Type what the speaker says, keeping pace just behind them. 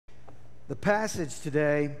The passage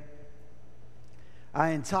today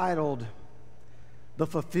I entitled, "The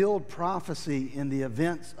Fulfilled Prophecy in the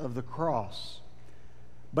Events of the Cross."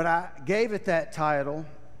 But I gave it that title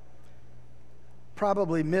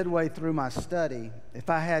probably midway through my study. If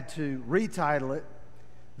I had to retitle it,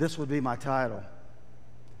 this would be my title: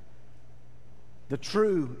 The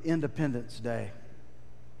True Independence Day.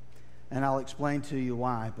 And I'll explain to you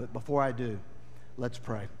why. But before I do, let's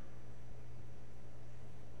pray.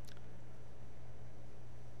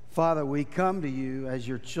 Father, we come to you as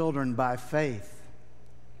your children by faith.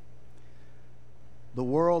 The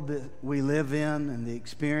world that we live in and the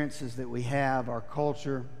experiences that we have, our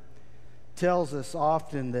culture, tells us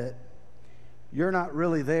often that you're not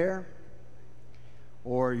really there,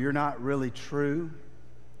 or you're not really true,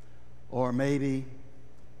 or maybe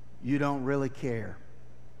you don't really care.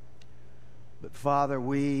 But Father,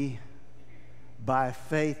 by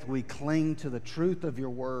faith, we cling to the truth of your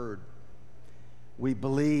word. We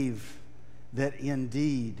believe that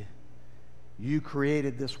indeed you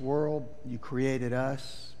created this world, you created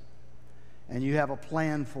us, and you have a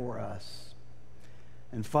plan for us.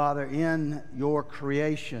 And Father, in your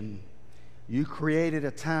creation, you created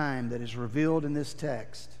a time that is revealed in this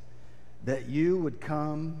text, that you would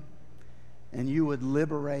come and you would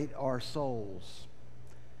liberate our souls.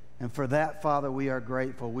 And for that, Father, we are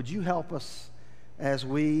grateful. Would you help us as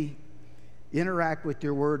we interact with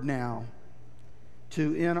your word now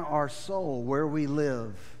to, in our soul, where we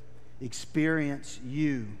live, experience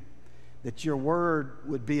you, that your word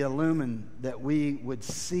would be illumined, that we would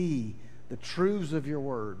see the truths of your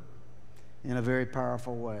word in a very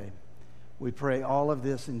powerful way. We pray all of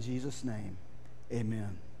this in Jesus' name.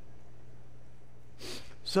 Amen.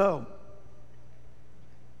 So,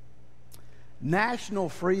 national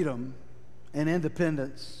freedom and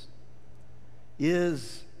independence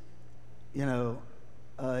is,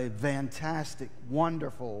 a fantastic,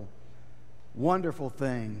 wonderful, wonderful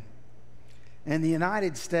thing. And the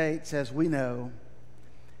United States, as we know,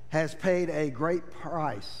 has paid a great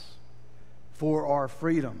price for our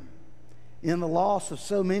freedom in the loss of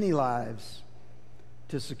so many lives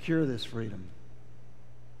to secure this freedom.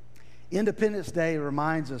 Independence Day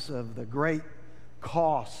reminds us of the great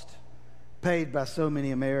cost paid by so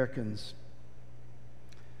many Americans.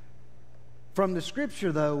 From the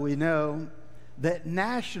scripture, though, we know that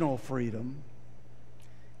national freedom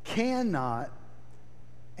cannot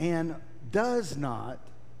and does not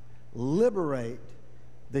liberate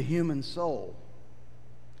the human soul.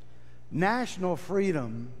 National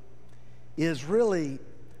freedom is really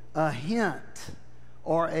a hint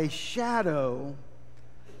or a shadow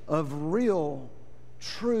of real,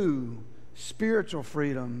 true spiritual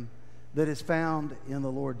freedom that is found in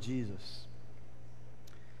the Lord Jesus.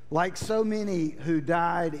 Like so many who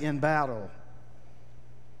died in battle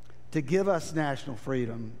to give us national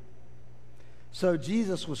freedom, so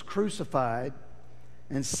Jesus was crucified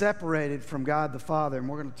and separated from God the Father, and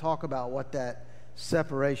we're going to talk about what that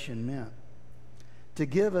separation meant, to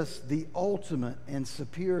give us the ultimate and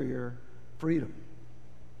superior freedom.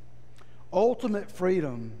 Ultimate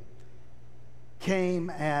freedom came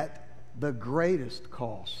at the greatest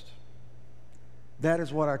cost. That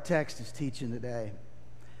is what our text is teaching today.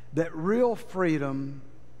 That real freedom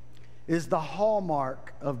is the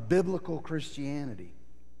hallmark of biblical Christianity.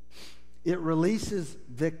 It releases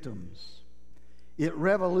victims. It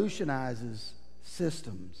revolutionizes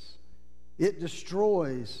systems. It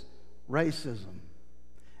destroys racism.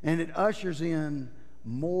 And it ushers in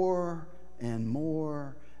more and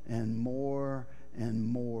more and more and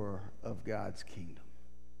more of God's kingdom.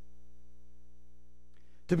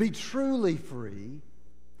 To be truly free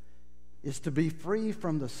is to be free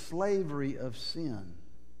from the slavery of sin,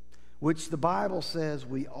 which the Bible says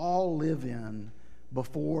we all live in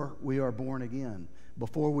before we are born again,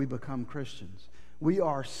 before we become Christians. We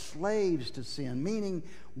are slaves to sin, meaning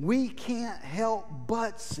we can't help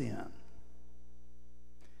but sin.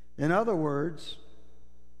 In other words,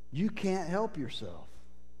 you can't help yourself.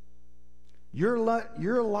 You're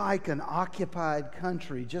like an occupied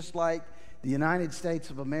country, just like the United States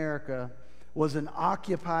of America was an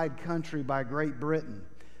occupied country by Great Britain.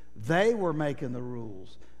 They were making the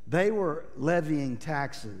rules. They were levying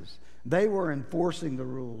taxes. They were enforcing the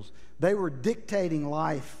rules. They were dictating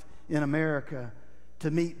life in America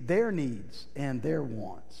to meet their needs and their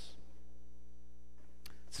wants.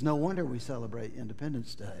 It's no wonder we celebrate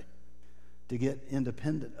Independence Day, to get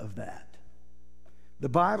independent of that. The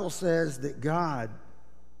Bible says that God,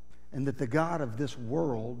 and that the God of this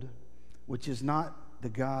world, which is not the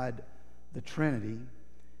God, the Trinity,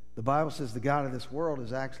 the Bible says the God of this world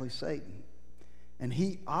is actually Satan. And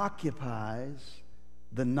he occupies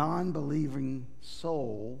the non-believing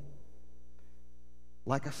soul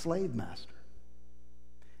like a slave master.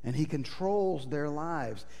 And he controls their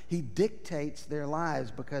lives. He dictates their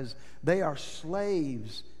lives because they are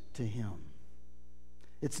slaves to him.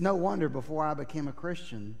 It's no wonder before I became a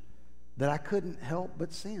Christian that I couldn't help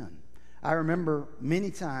but sin. I remember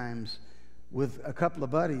many times with a couple of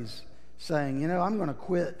buddies saying, I'm going to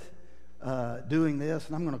quit doing this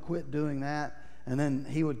and I'm going to quit doing that. And then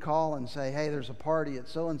he would call and say, hey, there's a party at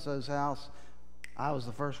so-and-so's house. I was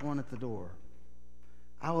the first one at the door.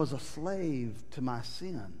 I was a slave to my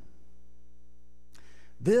sin.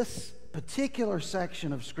 This particular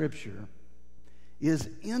section of Scripture is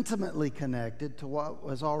intimately connected to what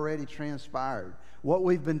was already transpired, what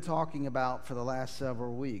we've been talking about for the last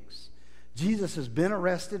several weeks. Jesus has been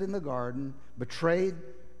arrested in the garden, betrayed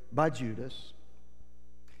by Judas,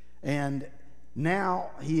 and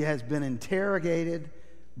now he has been interrogated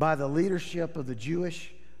by the leadership of the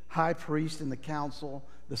Jewish high priest and the council,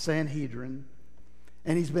 the Sanhedrin,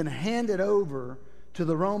 and he's been handed over to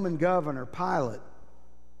the Roman governor, Pilate,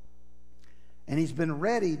 and he's been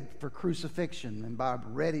readied for crucifixion. And by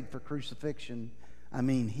readied for crucifixion, I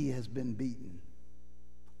mean he has been beaten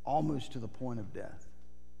almost to the point of death.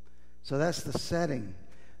 So that's the setting.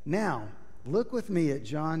 Now, look with me at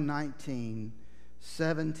John 19,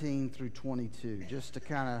 17 through 22, just to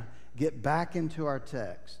kind of get back into our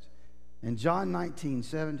text. In John 19,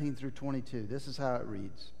 17 through 22, this is how it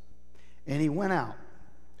reads. And he went out,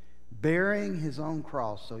 bearing his own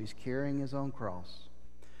cross, so he's carrying his own cross,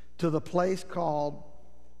 to the place called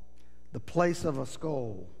the place of a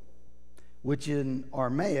skull, which in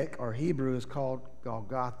Aramaic or Hebrew is called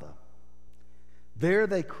Golgotha. There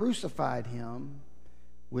they crucified him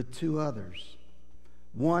with two others,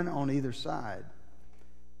 one on either side,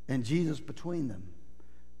 and Jesus between them.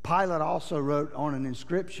 Pilate also wrote on an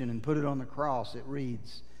inscription and put it on the cross. It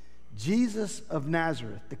reads, Jesus of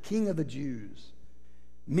Nazareth, the King of the Jews.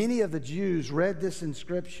 Many of the Jews read this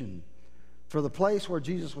inscription, for the place where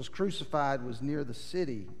Jesus was crucified was near the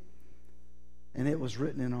city, and it was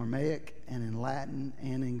written in Aramaic and in Latin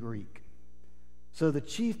and in Greek. So the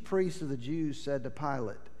chief priests of the Jews said to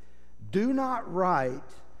Pilate, do not write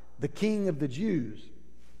the King of the Jews,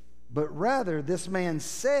 but rather this man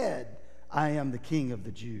said, I am the King of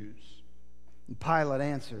the Jews. And Pilate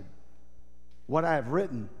answered, what I have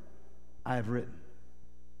written, I have written.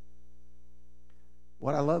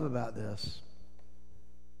 What I love about this,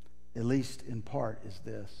 at least in part, is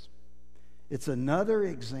this. It's another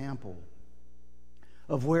example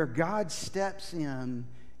of where God steps in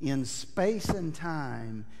space and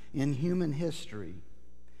time in human history,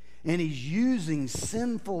 and he's using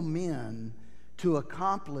sinful men to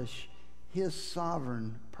accomplish his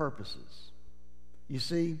sovereign purposes. You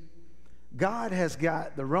see, God has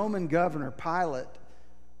got the Roman governor Pilate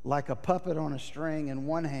like a puppet on a string in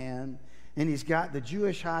one hand, and he's got the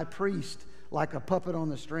Jewish high priest like a puppet on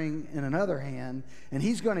the string in another hand, and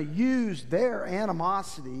he's going to use their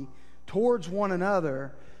animosity towards one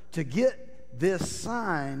another to get this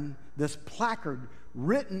sign, this placard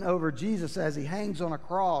written over Jesus as he hangs on a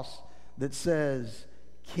cross that says,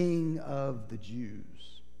 King of the Jews.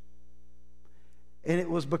 And it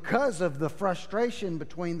was because of the frustration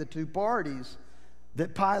between the two parties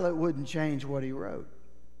that Pilate wouldn't change what he wrote.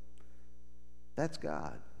 That's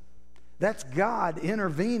God. That's God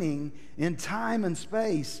intervening in time and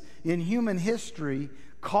space, in human history,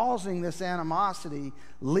 causing this animosity,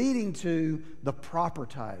 leading to the proper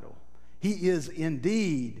title. He is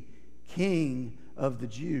indeed King of the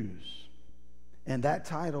Jews, and that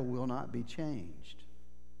title will not be changed.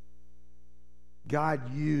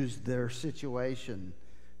 God used their situation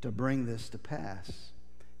to bring this to pass,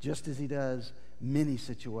 just as he does many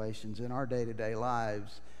situations in our day-to-day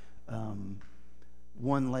lives.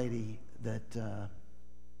 One lady that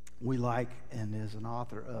we like and is an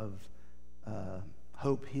author of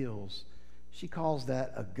Hope Heals, she calls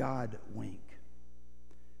that a God wink.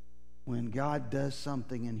 When God does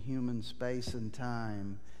something in human space and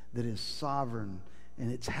time that is sovereign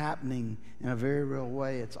and it's happening in a very real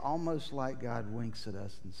way, it's almost like God winks at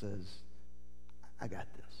us and says, I got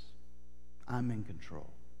this. I'm in control.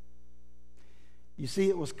 You see,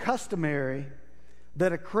 it was customary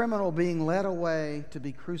that a criminal being led away to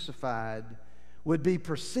be crucified would be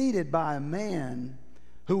preceded by a man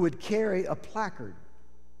who would carry a placard.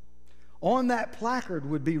 On that placard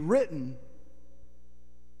would be written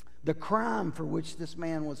the crime for which this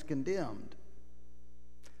man was condemned.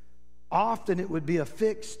 Often it would be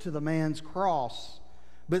affixed to the man's cross,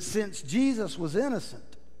 but since Jesus was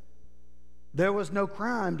innocent, there was no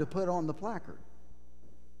crime to put on the placard.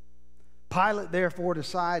 Pilate therefore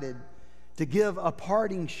decided to give a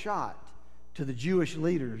parting shot to the Jewish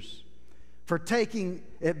leaders for taking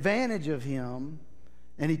advantage of him,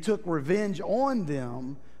 and he took revenge on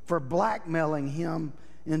them for blackmailing him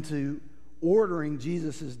into ordering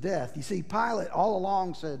Jesus' death. You see, Pilate all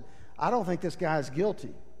along said, I don't think this guy's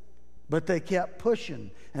guilty. But they kept pushing,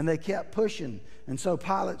 and they kept pushing. And so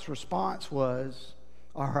Pilate's response was,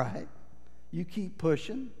 all right, you keep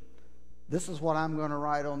pushing. This is what I'm going to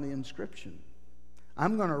write on the inscription.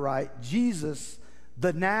 I'm going to write, Jesus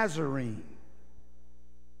the Nazarene,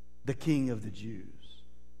 the King of the Jews.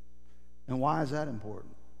 And why is that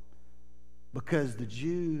important? Because the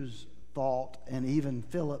Jews thought, and even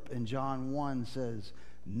Philip in John 1 says,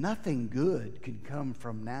 nothing good can come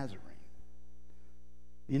from Nazareth.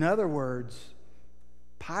 In other words,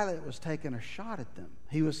 Pilate was taking a shot at them.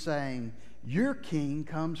 He was saying, your king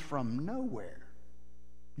comes from nowhere.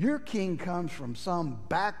 Your king comes from some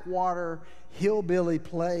backwater, hillbilly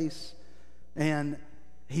place, and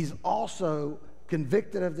he's also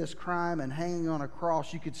convicted of this crime and hanging on a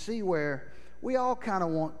cross. You could see where we all kind of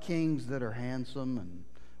want kings that are handsome and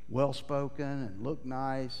well-spoken and look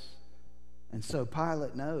nice. And so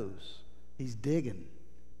Pilate knows. He's digging.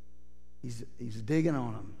 He's digging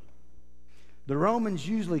on them. The Romans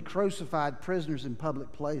usually crucified prisoners in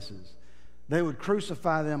public places. They would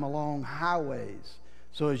crucify them along highways.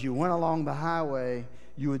 So as you went along the highway,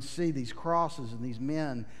 you would see these crosses and these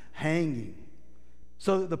men hanging,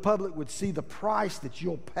 so that the public would see the price that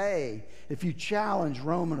you'll pay if you challenge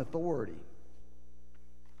Roman authority.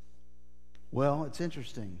 Well, it's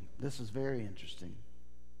interesting. This is very interesting.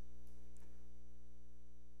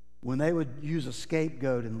 When they would use a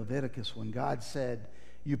scapegoat in Leviticus, when God said,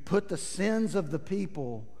 you put the sins of the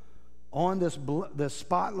people on this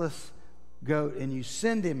spotless goat and you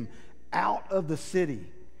send him out of the city,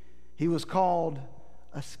 he was called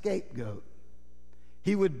a scapegoat.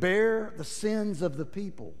 He would bear the sins of the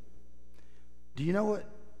people. Do you know what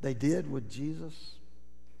they did with Jesus?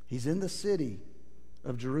 He's in the city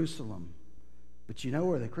of Jerusalem, but you know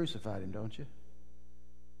where they crucified him, don't you?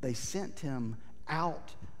 They sent him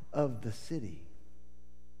out of the city.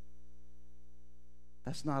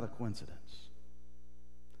 That's not a coincidence.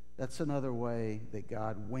 That's another way that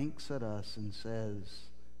God winks at us and says,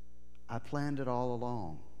 I planned it all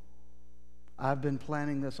along. I've been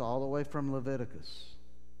planning this all the way from Leviticus.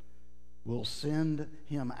 We'll send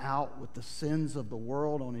him out with the sins of the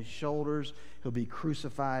world on his shoulders. He'll be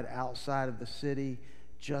crucified outside of the city,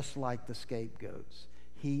 just like the scapegoats.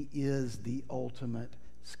 He is the ultimate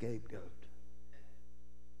scapegoat.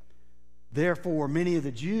 Therefore, many of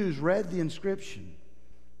the Jews read the inscription,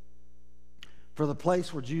 for the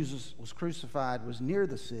place where Jesus was crucified was near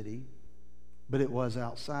the city, but it was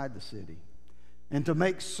outside the city. And to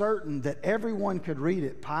make certain that everyone could read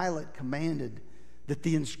it, Pilate commanded that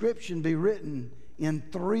the inscription be written in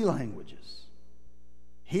 3 languages: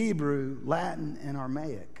 Hebrew, Latin, and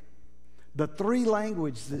Aramaic. The 3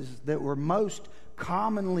 languages that were most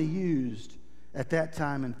commonly used at that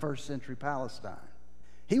time in first century Palestine.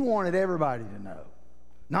 He wanted everybody to know,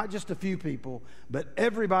 not just a few people, but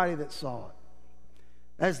everybody that saw it.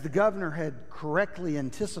 As the governor had correctly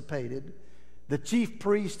anticipated, the chief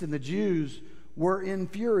priest and the Jews were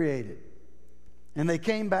infuriated. And they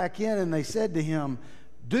came back in and they said to him,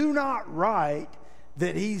 do not write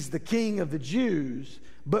that he's the king of the Jews,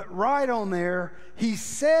 but write on there, he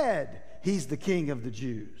said he's the king of the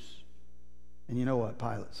Jews. And you know what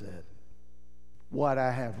Pilate said? What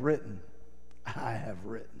I have written, I have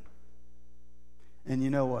written. And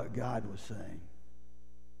you know what God was saying?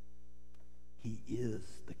 He is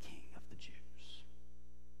the King of the Jews.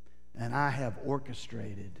 And I have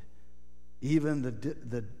orchestrated even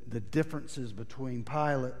the differences between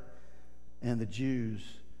Pilate and the Jews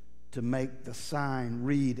to make the sign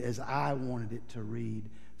read as I wanted it to read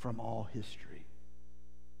from all history.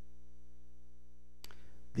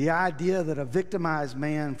 The idea that a victimized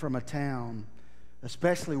man from a town,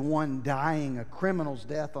 especially one dying a criminal's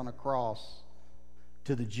death on a cross,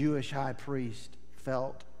 to the Jewish high priest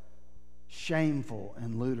felt shameful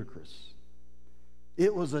and ludicrous.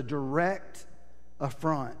 It was a direct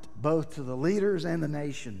affront both to the leaders and the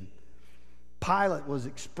nation. Pilate was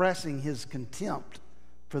expressing his contempt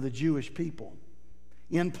for the Jewish people,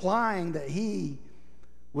 implying that he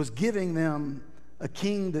was giving them a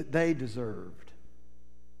king that they deserved.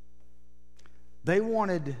 They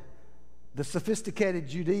wanted, the sophisticated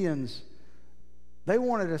Judeans, they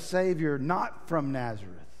wanted a Savior not from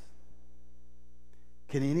Nazareth.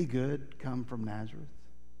 Can any good come from Nazareth?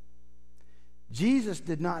 Jesus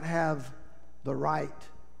did not have the right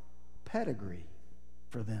pedigree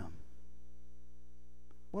for them.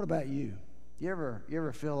 What about you? You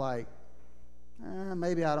ever feel like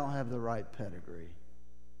maybe I don't have the right pedigree.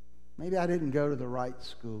 Maybe I didn't go to the right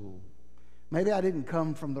school. Maybe I didn't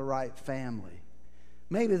come from the right family.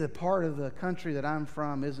 Maybe the part of the country that I'm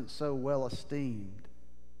from isn't so well esteemed.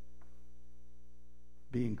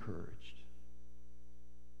 Be encouraged.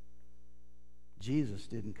 Jesus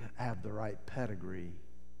didn't have the right pedigree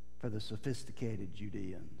for the sophisticated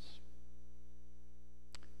Judeans.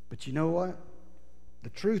 But you know what? The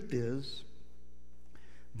truth is,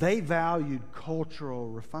 they valued cultural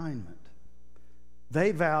refinement.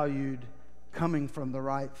 They valued coming from the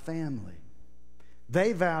right family.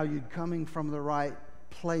 They valued coming from the right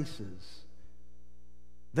places.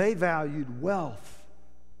 They valued wealth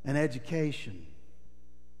and education.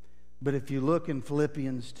 But if you look in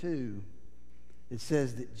Philippians 2, it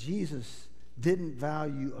says that Jesus didn't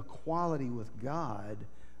value equality with God,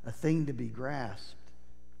 a thing to be grasped,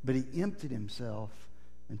 but he emptied himself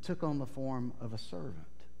and took on the form of a servant.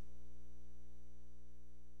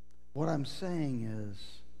 What I'm saying is,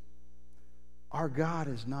 our God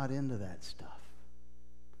is not into that stuff.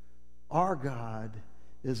 Our God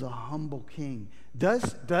is a humble king.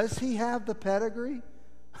 Does he have the pedigree?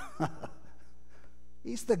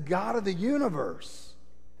 He's the God of the universe.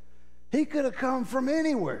 He could have come from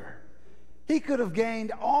anywhere. He could have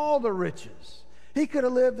gained all the riches. He could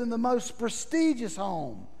have lived in the most prestigious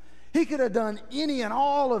home. He could have done any and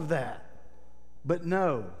all of that. But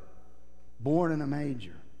no, born in a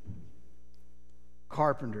manger,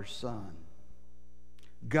 carpenter's son.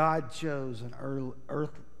 God chose an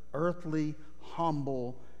earthly,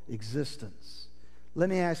 humble existence. Let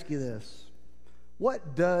me ask you this.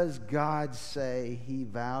 What does God say he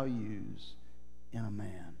values in a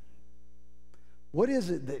man? What is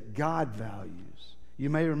it that God values? You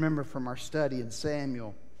may remember from our study in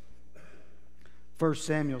Samuel, 1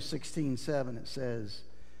 Samuel 16:7, it says,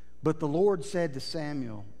 "But the Lord said to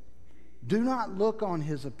Samuel, do not look on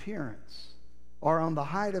his appearance or on the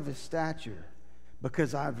height of his stature,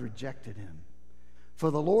 because I've rejected him.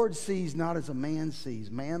 For the Lord sees not as a man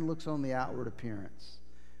sees. Man looks on the outward appearance,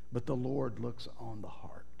 but the Lord looks on the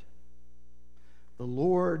heart." The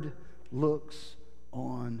Lord looks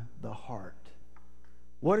on the heart.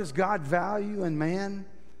 What does God value in man?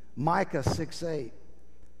 Micah 6:8.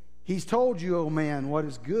 He's told you, O man, what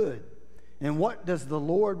is good, and what does the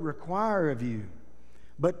Lord require of you,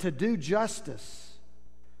 but to do justice,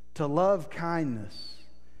 to love kindness,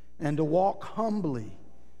 and to walk humbly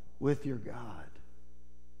with your God.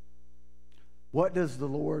 What does the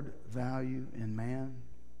Lord value in man?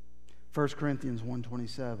 1 Corinthians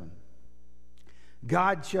 1:27.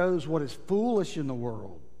 God chose what is foolish in the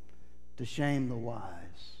world to shame the wise.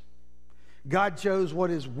 God chose what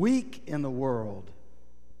is weak in the world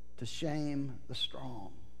to shame the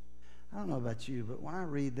strong. I don't know about you, but when I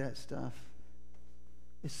read that stuff,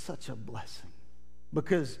 it's such a blessing.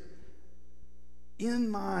 Because in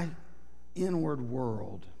my inward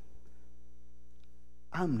world,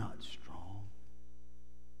 I'm not strong.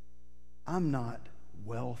 I'm not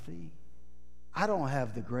wealthy. I don't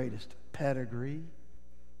have the greatest pedigree.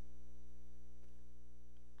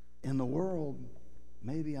 In the world,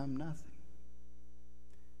 maybe I'm nothing.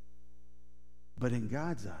 But in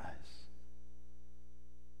God's eyes,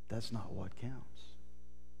 that's not what counts.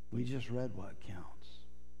 We just read what counts.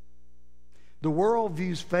 The world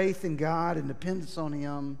views faith in God and dependence on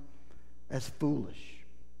him as foolish.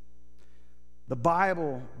 The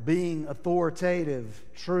Bible, being authoritative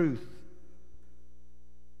truth,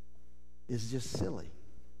 is just silly.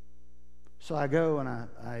 So I go and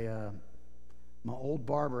my old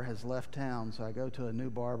barber has left town, so I go to a new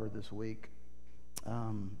barber this week.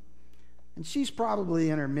 And she's probably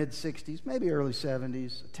in her mid-60s, maybe early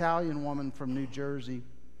 70s, Italian woman from New Jersey.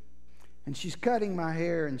 And she's cutting my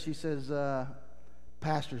hair, and she says,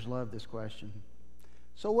 pastors love this question.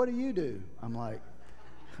 So what do you do? I'm like,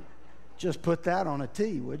 just put that on a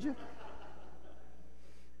T, would you?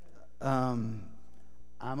 I'm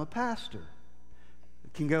a pastor.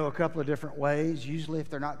 It can go a couple of different ways. Usually if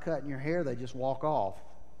they're not cutting your hair, they just walk off.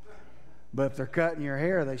 But if they're cutting your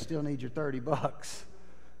hair, they still need your $30.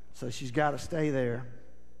 So she's got to stay there.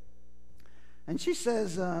 And she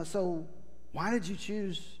says, so why did you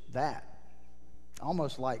choose that?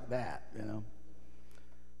 Almost like that, you know.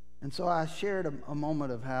 And so I shared a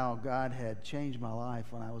moment of how God had changed my life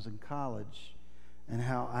when I was in college and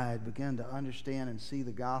how I had begun to understand and see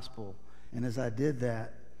the gospel. And as I did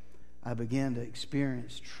that, I began to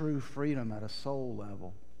experience true freedom at a soul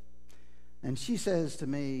level. And she says to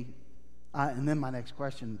me, and then my next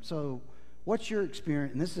question, so what's your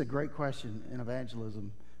experience? And this is a great question in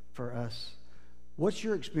evangelism for us. What's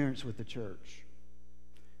your experience with the church?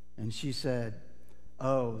 And she said,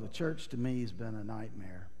 Oh, the church to me has been a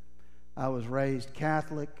nightmare. I was raised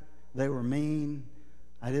Catholic. They were mean.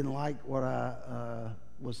 I didn't like what I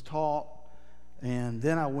was taught. And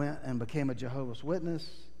then I went and became a Jehovah's Witness.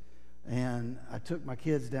 And I took my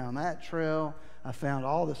kids down that trail. I found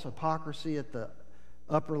all this hypocrisy at the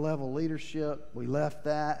upper level leadership. We left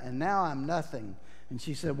that. And now I'm nothing. And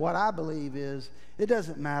she said, what I believe is it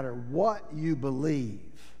doesn't matter what you believe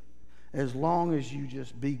as long as you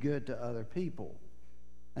just be good to other people.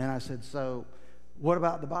 And I said, so what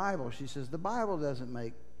about the Bible? She says, the Bible's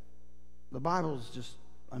just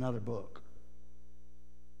another book.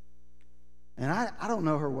 And I don't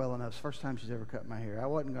know her well enough. It's the first time she's ever cut my hair. I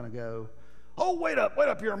wasn't going to go, oh, wait up,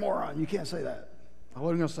 you're a moron. You can't say that. I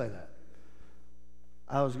wasn't going to say that.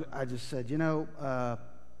 I just said,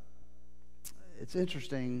 it's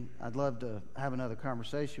interesting. I'd love to have another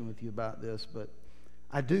conversation with you about this, but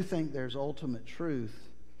I do think there's ultimate truth,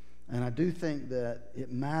 and I do think that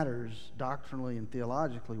it matters doctrinally and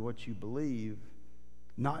theologically what you believe,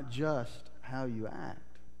 not just how you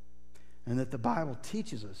act, and that the Bible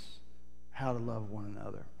teaches us how to love one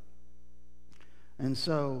another. And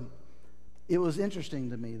so it was interesting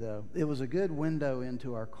to me, though. It was a good window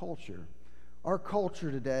into our culture. Our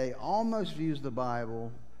culture today almost views the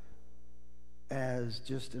Bible as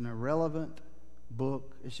just an irrelevant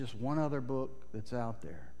book. It's just one other book that's out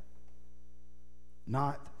there,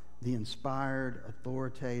 not the inspired,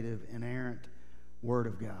 authoritative, inerrant Word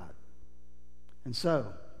of God. And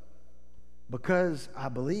so, because I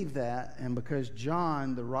believe that, and because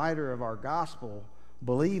John, the writer of our gospel,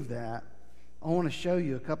 believed that, I want to show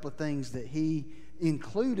you a couple of things that he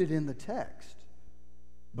included in the text,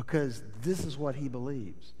 because this is what he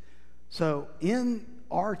believes. So in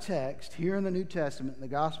our text, here in the New Testament, in the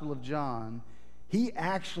Gospel of John, he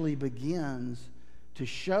actually begins to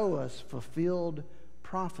show us fulfilled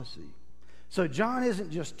prophecy. So John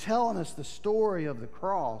isn't just telling us the story of the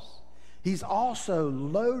cross, he's also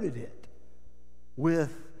loaded it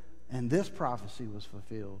with, and this prophecy was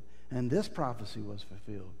fulfilled, and this prophecy was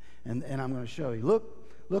fulfilled. And I'm going to show you.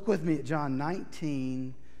 Look with me at John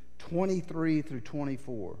 19, 23 through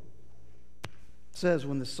 24. It says,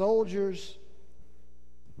 when the soldiers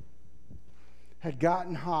had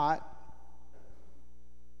gotten hot,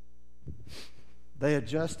 they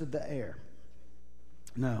adjusted the air.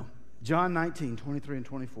 No. John 19, 23 and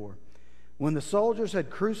 24. When the soldiers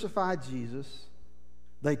had crucified Jesus,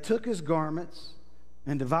 they took his garments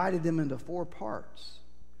and divided them into 4 parts.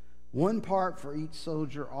 1 part for each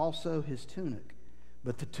soldier, also his tunic.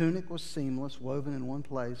 But the tunic was seamless, woven in one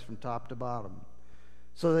place from top to bottom.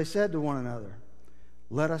 So they said to one another,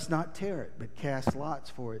 let us not tear it, but cast lots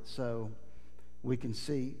for it, so we can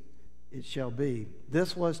see it shall be.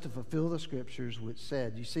 This was to fulfill the scriptures which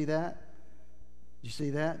said, you see that? You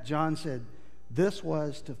see that? John said, this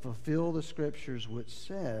was to fulfill the scriptures which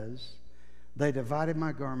says, they divided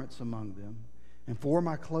my garments among them, and for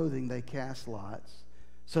my clothing they cast lots.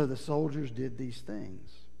 So the soldiers did these things.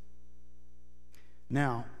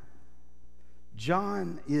 Now,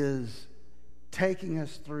 John is taking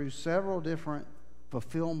us through several different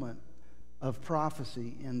fulfillment of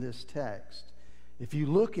prophecy in this text. If you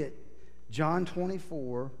look at John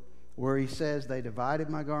 24, where he says, they divided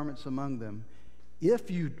my garments among them, if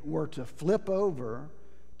you were to flip over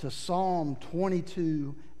to Psalm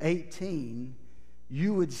 22:18,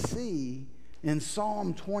 you would see in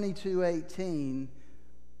Psalm 22:18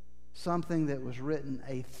 something that was written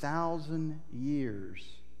 1,000 years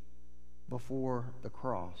before the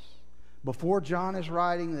cross. Before John is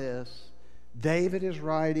writing this, David is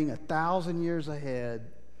writing 1,000 years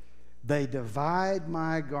ahead. They divide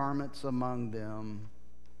my garments among them,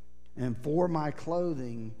 and for my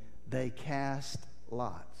clothing they cast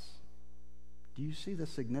lots. Do you see the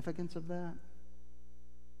significance of that?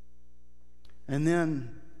 And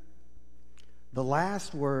then the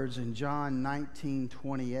last words in John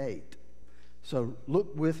 19:28. So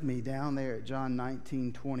look with me down there at John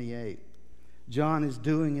 19:28. John is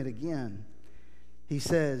doing it again. He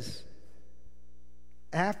says,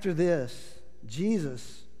 after this,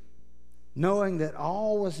 Jesus, knowing that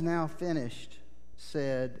all was now finished,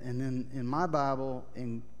 said, and then in my Bible,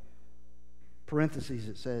 in parentheses,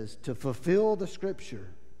 it says, to fulfill the scripture,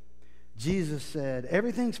 Jesus said,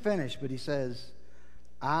 everything's finished, but he says,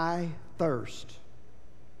 I thirst.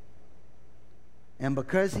 And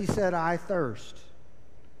because he said, I thirst, it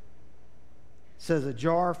says a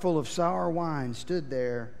jar full of sour wine stood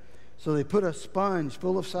there. So they put a sponge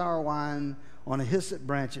full of sour wine on a hyssop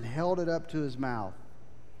branch and held it up to his mouth.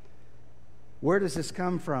 Where does this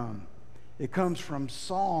come from? It comes from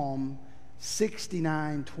Psalm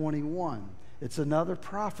 69:21. It's another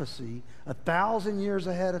prophecy 1,000 years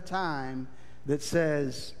ahead of time that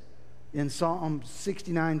says in Psalm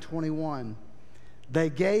 69:21, they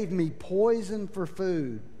gave me poison for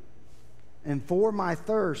food, and for my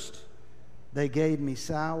thirst they gave me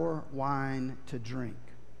sour wine to drink.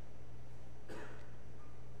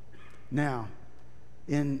 Now,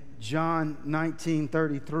 in John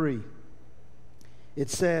 19:33, it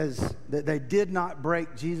says that they did not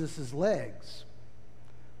break Jesus' legs.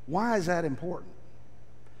 Why is that important?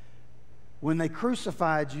 When they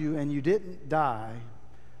crucified you and you didn't die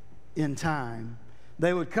in time,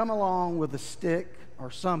 they would come along with a stick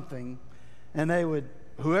or something, and they would,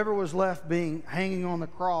 whoever was left being hanging on the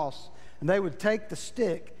cross, and they would take the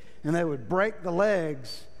stick and they would break the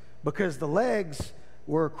legs, because the legs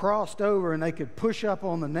were crossed over and they could push up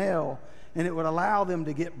on the nail and it would allow them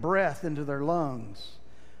to get breath into their lungs.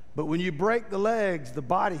 But when you break the legs, the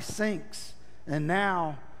body sinks and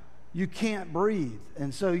now you can't breathe,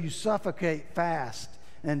 and so you suffocate fast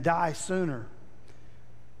and die sooner.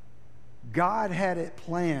 God had it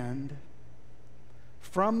planned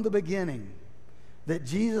from the beginning that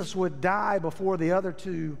Jesus would die before the other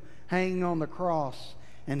two hanging on the cross,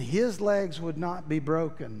 and his legs would not be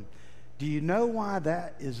broken. Do you know why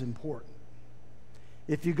that is important?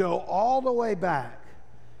 If you go all the way back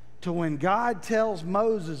to when God tells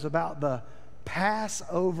Moses about the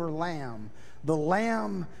Passover lamb, the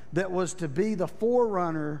lamb that was to be the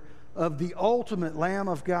forerunner of the ultimate Lamb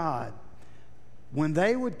of God, when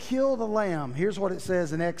they would kill the lamb, here's what it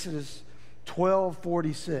says in Exodus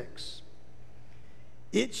 12:46.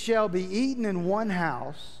 It shall be eaten in one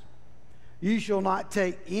house. You shall not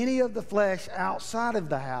take any of the flesh outside of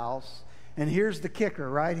the house. And here's the kicker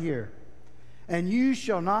right here. And you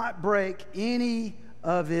shall not break any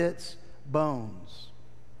of its bones.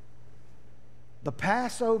 The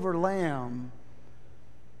Passover lamb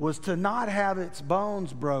was to not have its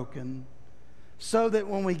bones broken, so that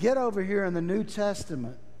when we get over here in the New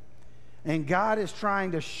Testament and God is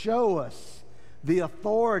trying to show us the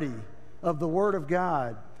authority of the Word of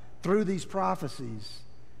God through these prophecies,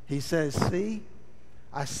 he says, see,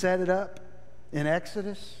 I set it up in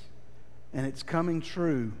Exodus, and it's coming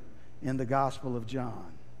true in the Gospel of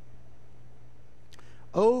John.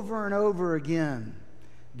 Over and over again,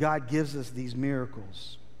 God gives us these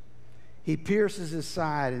miracles. He pierces his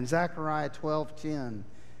side. In Zechariah 12:10,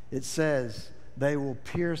 it says, they will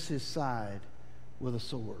pierce his side with a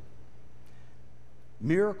sword.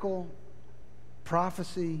 Miracle,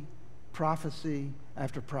 prophecy, prophecy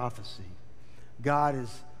after prophecy. God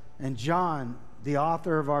is, and John, the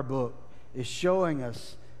author of our book, is showing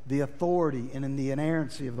us the authority and in the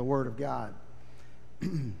inerrancy of the Word of God.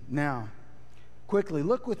 Now, quickly,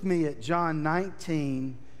 look with me at John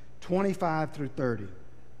 19:25 through 30.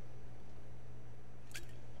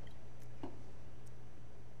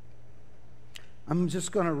 I'm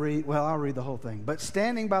just going to read, well, I'll read the whole thing. But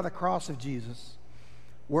standing by the cross of Jesus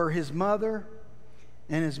were his mother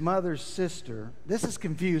and his mother's sister. This is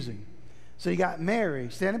confusing. So you got Mary,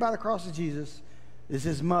 standing by the cross of Jesus is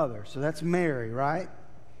his mother. So that's Mary, right?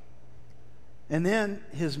 And then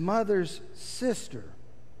his mother's sister.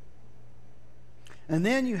 And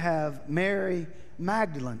then you have Mary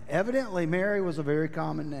Magdalene. Evidently, Mary was a very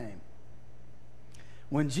common name.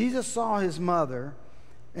 When Jesus saw his mother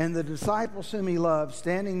and the disciples whom he loved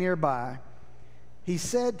standing nearby, he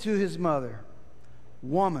said to his mother,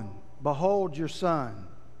 "Woman, behold your son."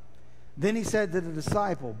 Then he said to the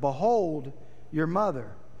disciple, "Behold your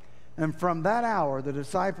mother." And from that hour, the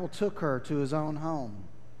disciple took her to his own home.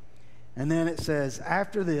 And then it says,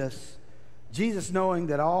 after this, Jesus, knowing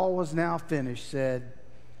that all was now finished, said,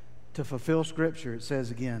 to fulfill Scripture, it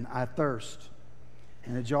says again, "I thirst."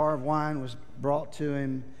 And a jar of wine was brought to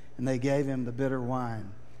him, and they gave him the bitter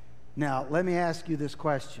wine. Now, let me ask you this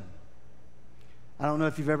question. I don't know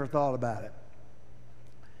if you've ever thought about it.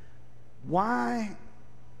 Why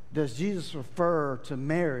does Jesus refer to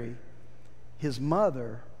Mary, his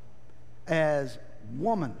mother, as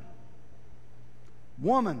woman?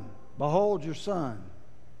 Woman, behold your son.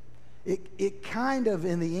 It kind of,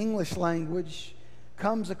 in the English language,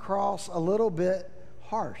 comes across a little bit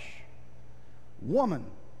harsh. Woman.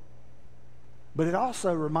 But it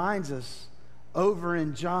also reminds us over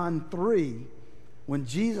in John 3, when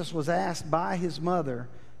Jesus was asked by his mother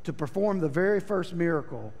to perform the very first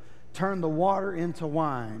miracle, turn the water into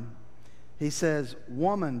wine, he says,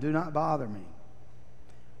 "Woman, do not bother me."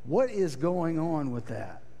 What is going on with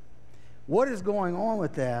that? What is going on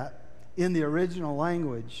with that in the original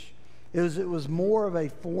language is it was more of a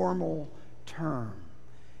formal term.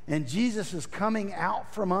 And Jesus is coming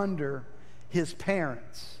out from under his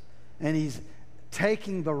parents, and he's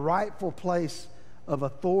taking the rightful place of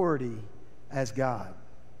authority as God.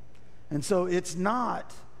 And so it's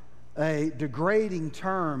not a degrading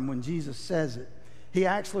term when Jesus says it. He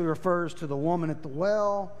actually refers to the woman at the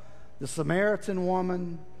well, the Samaritan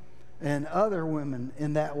woman, and other women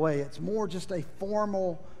in that way. It's more just a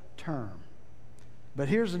formal term. But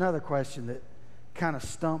here's another question that kind of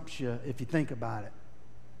stumps you if you think about it.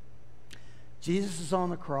 Jesus is on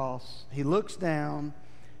the cross. He looks down.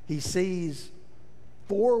 He sees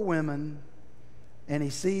 4 women, and he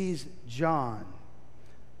sees John,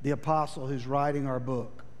 the apostle who's writing our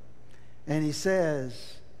book. And he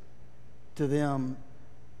says to them,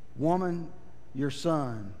 "Woman, your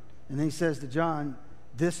son." And then he says to John,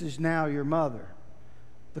 "This is now your mother."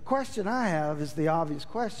 The question I have is the obvious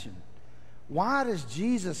question. Why does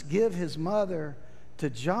Jesus give his mother to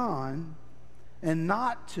John and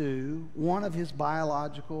not to one of his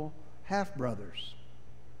biological half-brothers?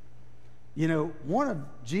 You know, one of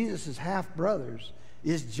Jesus' half-brothers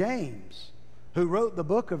is James, who wrote the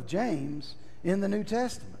book of James in the New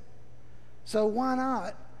Testament. So why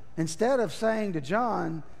not, instead of saying to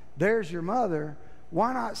John, "There's your mother,"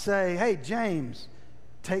 why not say, "Hey, James,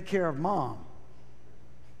 take care of mom"?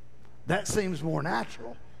 That seems more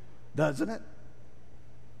natural, doesn't it?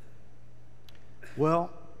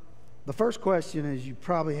 Well, the first question, as you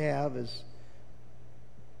probably have, is,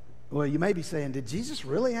 well, you may be saying, did Jesus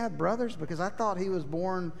really have brothers? Because I thought he was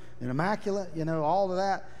born in immaculate, you know, all of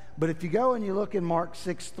that. But if you go and you look in Mark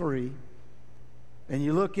 6:3, and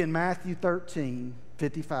you look in Matthew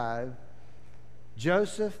 13:55,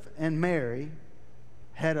 Joseph and Mary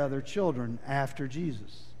had other children after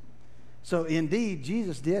Jesus. So indeed,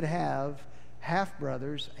 Jesus did have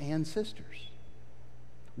half-brothers and sisters.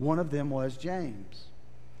 One of them was James.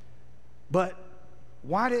 But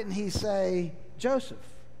why didn't he say,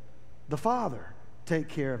 "Joseph, the father, take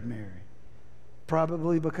care of Mary"?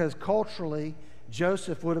 Probably because culturally,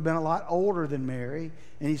 Joseph would have been a lot older than Mary,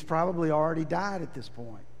 and he's probably already died at this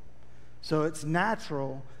point. So it's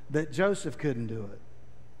natural that Joseph couldn't do it.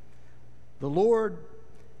 The Lord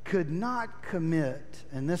could not commit,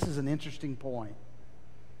 and this is an interesting point,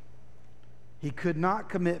 he could not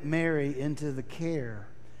commit Mary into the care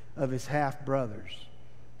of his half-brothers.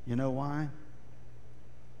 You know why?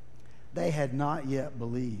 They had not yet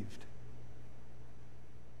believed.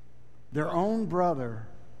 Their own brother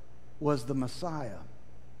was the Messiah.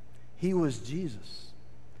 He was Jesus.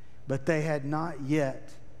 But they had not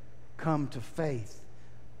yet come to faith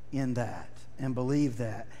in that and believe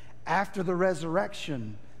that. After the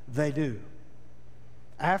resurrection, they do.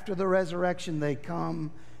 After the resurrection, they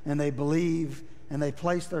come and they believe and they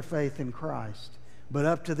place their faith in Christ. But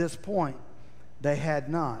up to this point, they had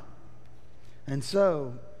not. And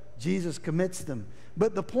so, Jesus commits them.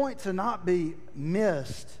 But the point to not be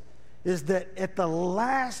missed is that at the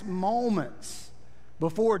last moments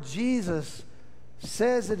before Jesus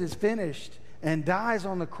says it is finished and dies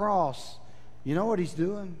on the cross, you know what he's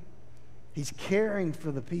doing? He's caring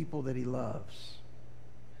for the people that he loves.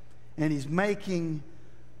 And he's making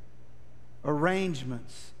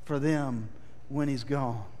arrangements for them when he's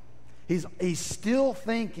gone. He's still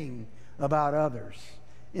thinking about others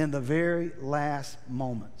in the very last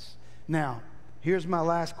moments. Now, here's my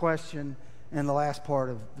last question and the last part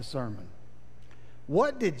of the sermon.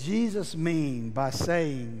 What did Jesus mean by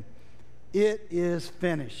saying, "It is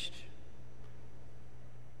finished"?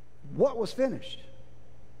 What was finished?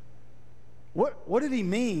 What did he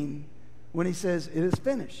mean when he says, "It is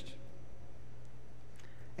finished"?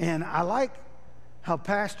 And I like how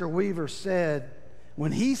Pastor Weaver said,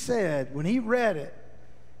 when he read it,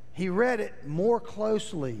 he read it more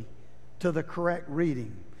closely to the correct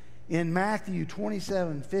reading. In Matthew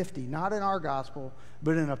 27:50, not in our gospel,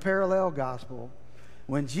 but in a parallel gospel,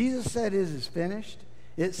 when Jesus said, "It is finished,"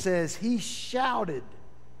 it says he shouted,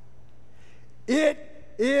 "It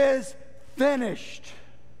is finished."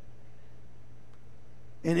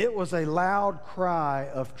 And it was a loud cry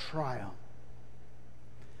of triumph.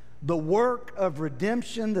 The work of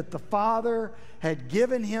redemption that the Father had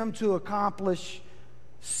given him to accomplish,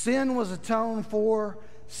 sin was atoned for,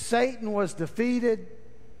 Satan was defeated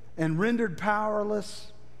and rendered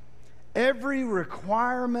powerless. Every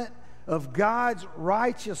requirement of God's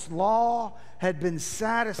righteous law had been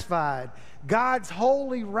satisfied. God's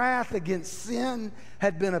holy wrath against sin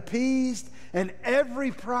had been appeased, and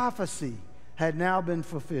every prophecy had now been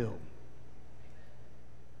fulfilled.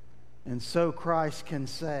 And so Christ can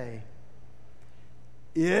say,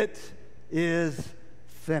 "It is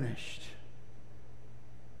finished."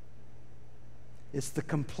 It's the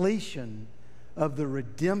completion of the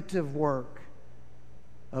redemptive work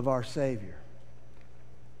of our Savior.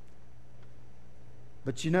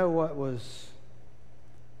 But you know what was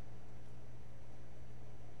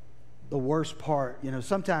the worst part? You know,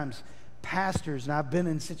 sometimes pastors, and I've been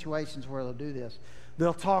in situations where they'll do this,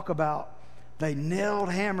 they'll talk about they nailed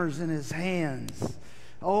hammers in his hands.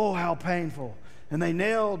 Oh, how painful. And they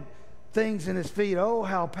nailed things in his feet. Oh,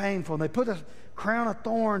 how painful. And they put a crown of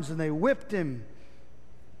thorns and they whipped him.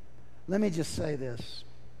 Let me just say this.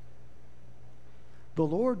 The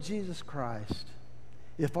Lord Jesus Christ,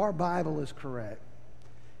 if our Bible is correct,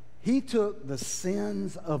 He took the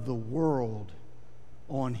sins of the world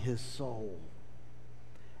on His soul.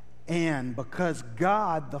 And because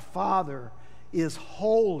God the Father is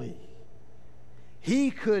holy,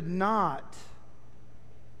 He could not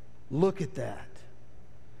look at that.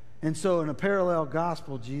 And so in a parallel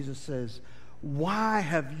gospel, Jesus says, "Why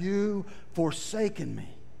have you forsaken me?"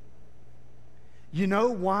 You know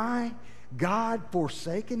why God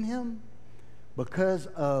forsaken Him? Because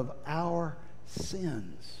of our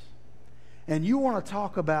sins. And you want to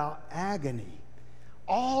talk about agony.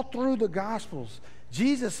 All through the Gospels,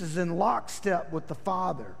 Jesus is in lockstep with the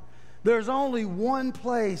Father. There's only one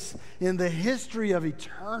place in the history of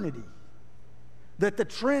eternity that the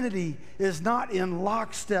Trinity is not in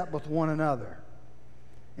lockstep with one another.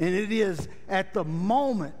 And it is at the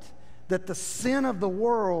moment that the sin of the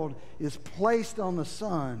world is placed on the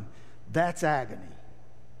Son. That's agony.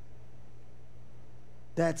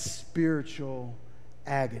 That's spiritual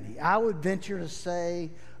agony. I would venture to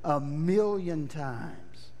say 1,000,000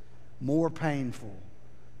 times more painful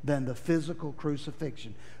than the physical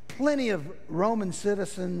crucifixion. Plenty of Roman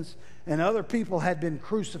citizens and other people had been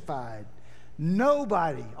crucified.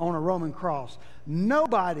 Nobody on a Roman cross,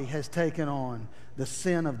 nobody has taken on the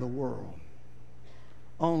sin of the world.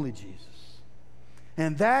 Only Jesus.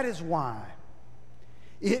 And that is why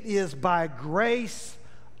it is by grace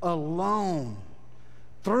alone,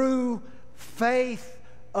 through faith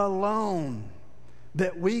alone,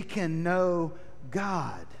 that we can know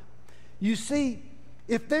God. You see,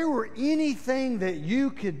 if there were anything that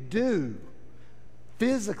you could do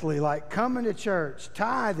physically, like coming to church,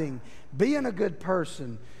 tithing, being a good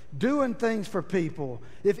person, doing things for people,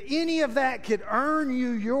 if any of that could earn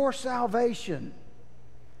you your salvation,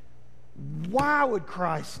 why would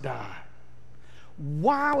Christ die?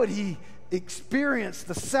 Why would He experience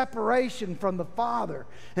the separation from the Father?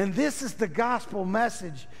 And this is the gospel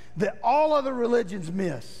message that all other religions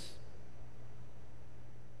miss.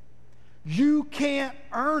 You can't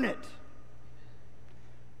earn it.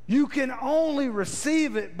 You can only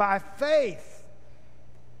receive it by faith,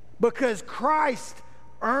 because Christ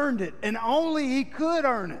earned it, and only He could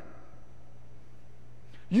earn it.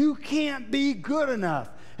 You can't be good enough.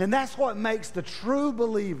 And that's what makes the true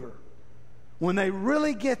believer, when they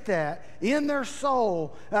really get that in their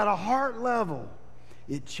soul at a heart level,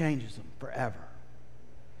 it changes them forever.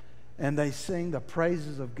 And they sing the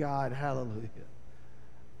praises of God. Hallelujah.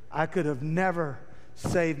 I could have never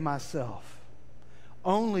saved myself.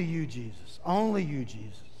 Only you, Jesus,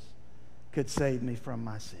 could save me from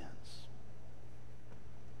my sins.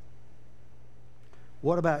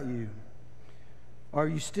 What about you? Are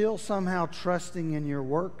you still somehow trusting in your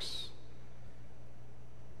works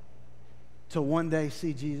to one day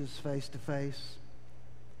see Jesus face to face?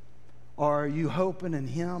 Or are you hoping in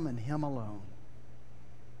Him and Him alone?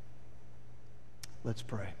 Let's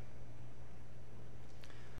pray.